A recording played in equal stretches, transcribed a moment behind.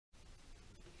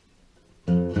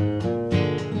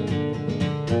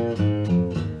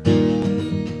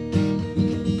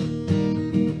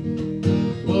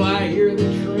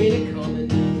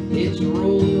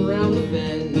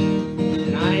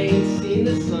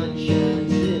sunshine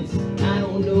since I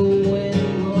don't know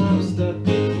when. Well, I'm stuck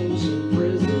in Folsom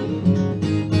Prison.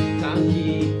 Time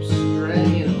keeps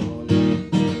dragging on.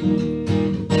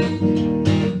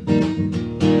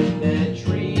 That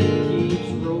train keeps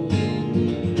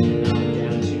rolling. I'm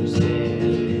down to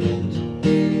stand.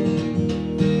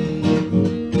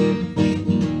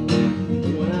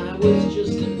 When I was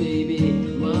just a baby,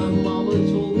 my mama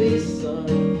told me,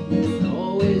 son,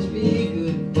 always be a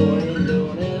good boy and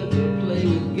don't ever play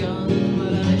with guns.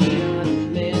 But I shot a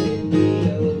man in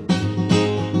Reno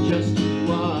just to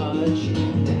watch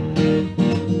him die.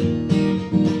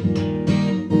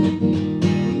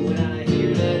 When I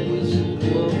hear that whistle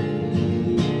blow,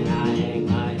 I hang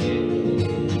my head and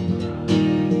cry.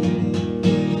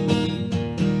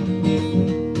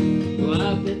 Well, I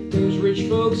bet there's rich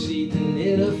folks eating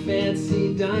in a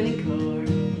fancy dining car.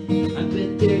 I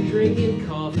bet they're drinking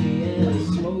coffee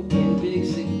and smoking big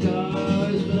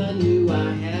cigars. But I knew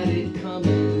I had it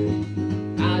coming.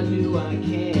 I knew I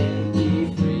can't be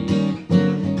free.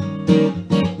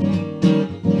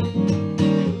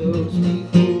 Those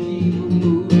people keep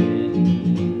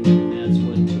moving. That's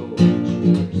what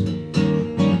tortures me.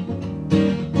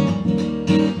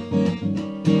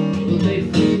 Will they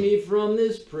free me from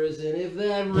this prison? If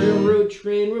that railroad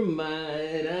train were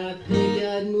mine, I think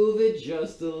I'd move it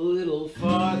just a little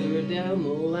farther down the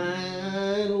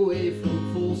line, away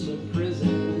from Folsom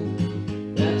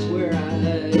Prison. That's where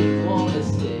I want to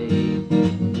stay.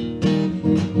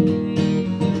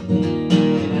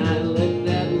 And I'd let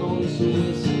that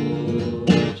lonesome whistle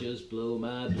just blow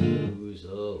my blues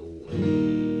away.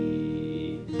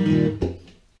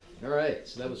 Alright,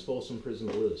 so that was Folsom Prison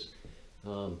Blues.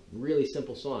 Really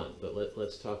simple song, but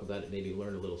let's talk about it, maybe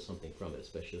learn a little something from it,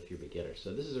 especially if you're a beginner.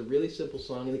 So this is a really simple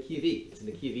song in the key of E. It's in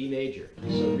the key of E major.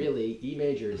 So really, E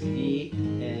major is E,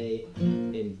 A,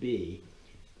 and B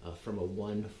from a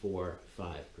 1-4-5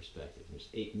 perspective. There's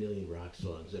 8 million rock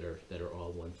songs that are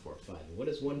all 1-4-5. And what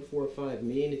does 1-4-5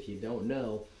 mean? If you don't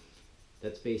know,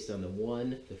 that's based on the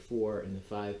 1, the 4, and the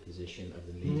 5 position of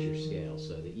the major scale.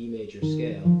 So the E major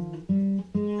scale,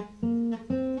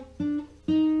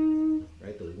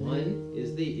 the 1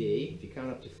 is the E. If you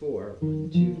count up to 4, 1,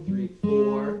 2, 3,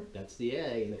 4, that's the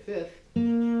A, and the 5th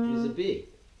is a B.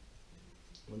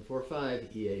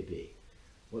 1-4-5, E, A, B.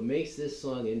 What makes this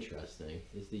song interesting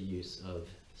is the use of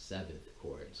 7th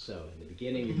chords. So in the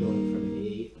beginning, you're going from an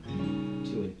E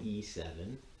to an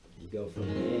E7. You go from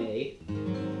an A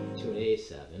to an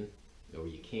A7, or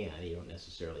you can, you don't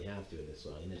necessarily have to in this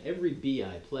song. And then every B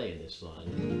I play in this song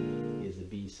is a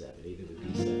B7, either the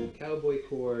B7 cowboy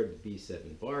chord, the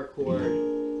B7 bar chord,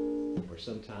 or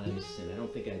sometimes, and I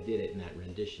don't think I did it in that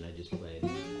rendition I just played,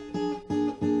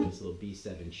 this little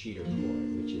B7 cheater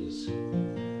chord, which is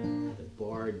the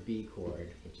barred B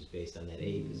chord, which is based on that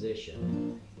A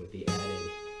position, with the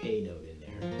added A note in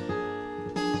there.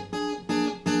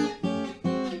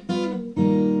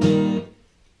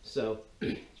 So,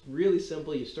 really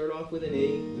simple. You start off with an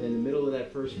E, and then in the middle of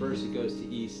that first verse it goes to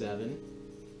E7.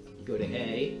 You go to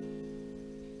A,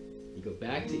 you go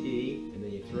back to E, and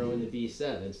then you throw in the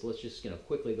B7. So let's just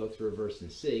quickly go through a verse in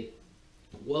C.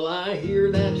 Well, I hear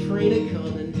that train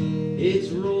a-comin', it's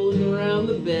rolling around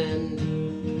the bend,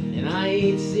 and I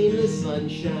ain't seen the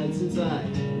sunshine since I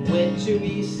went to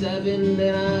E7,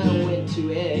 then I went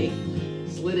to A,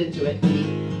 slid into it,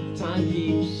 time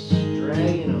keeps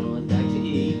dragging on, back to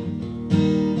E.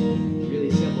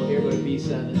 Really simple here, go to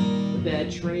B7, but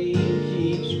that train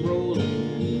keeps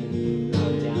rolling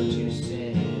on down to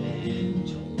San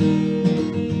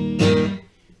Antonio.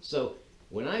 So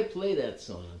when I play that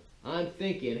song, I'm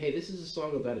thinking, hey, this is a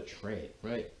song about a train,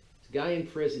 right? It's a guy in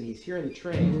prison, he's hearing the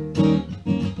train.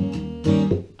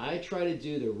 I try to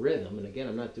do the rhythm, and again,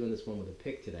 I'm not doing this one with a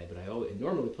pick today, but I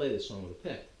normally play this song with a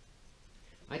pick.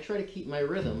 I try to keep my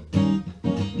rhythm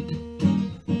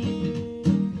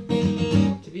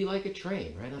to be like a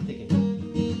train, right? I'm thinking,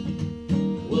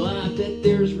 well, I bet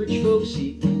there's rich folks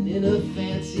eating in a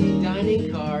fancy dining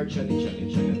car, chugga,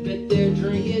 chugga, chugga. I bet they're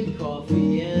drinking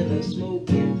coffee and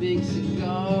smoking big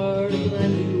cigars. And I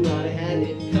knew I had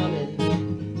it coming,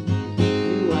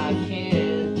 knew I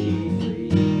can't be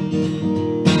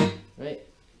free. Right?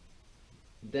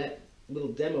 That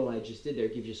little demo I just did there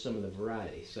gives you some of the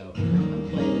variety. So I'm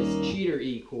playing this cheater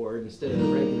E chord instead of the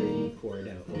regular E chord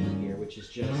out over here, which is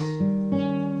just,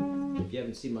 if you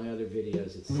haven't seen my other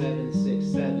videos, it's 7, 6,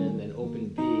 7, then open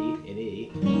B and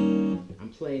E. I'm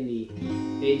playing the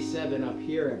A7 up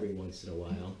here every once in a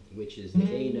while, which is the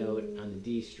A note on the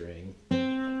D string,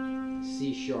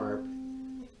 C sharp,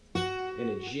 and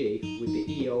a G with the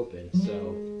E open.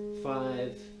 So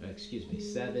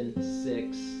 7,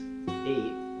 6,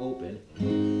 8 open,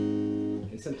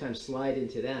 sometimes slide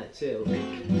into that too.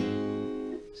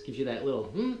 Just gives you that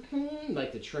little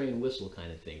like the train whistle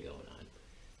kind of thing going on.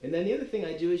 And then the other thing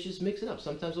I do is just mix it up.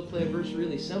 Sometimes I'll play a verse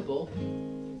really simple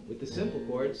with the simple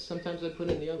chords. Sometimes I put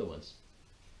in the other ones.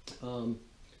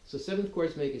 So seventh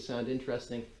chords make it sound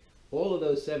interesting. All of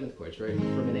those seventh chords, right,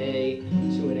 from an A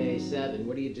to an A7,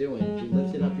 what are you doing? If you're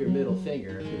lifting up your middle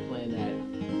finger, if you're playing that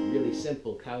really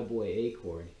simple cowboy A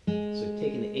chord. So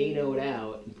taking the A note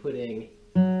out and putting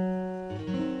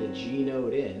the G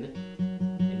note in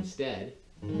instead,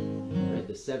 right,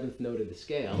 the seventh note of the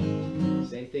scale.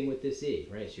 Same thing with this E,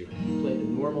 right? So you play the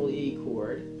normal E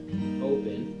chord,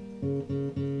 open,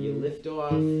 you lift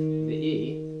off the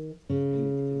E,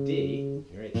 and D,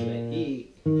 right, so that E,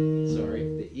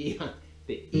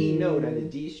 the E note on the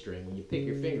D string, when you pick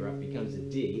your finger up, becomes a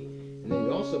D. And then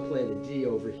you also play the D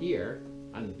over here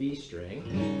on the B string,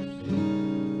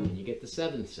 and you get the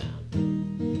seventh sound.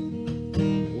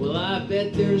 Well, I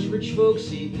bet there's rich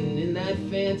folks eating in that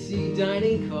fancy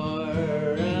dining car.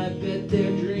 I bet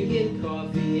they're drinking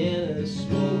coffee and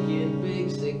smoking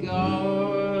big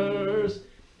cigars.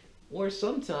 Or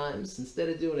sometimes, instead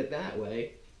of doing it that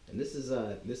way, and this is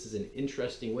an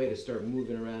interesting way to start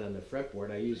moving around on the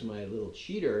fretboard. I use my little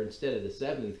cheater instead of the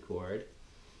seventh chord.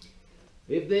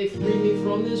 If they free me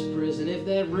from this prison, if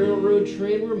that railroad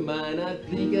train were mine, I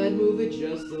think I'd move it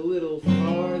just a little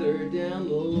farther down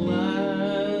the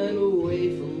line,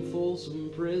 away from Folsom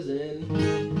Prison.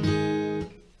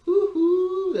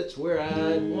 Woo-hoo, that's where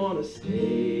I'd want to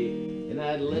stay, and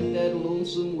I'd let that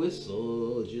lonesome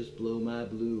whistle just blow my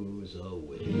blues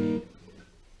away.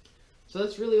 So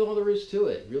that's really all there is to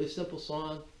it. Really simple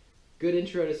song, good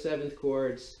intro to seventh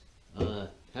chords,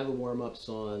 have a warm-up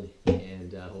song,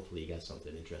 and hopefully you got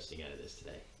something interesting out of this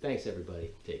today. Thanks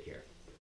everybody, take care.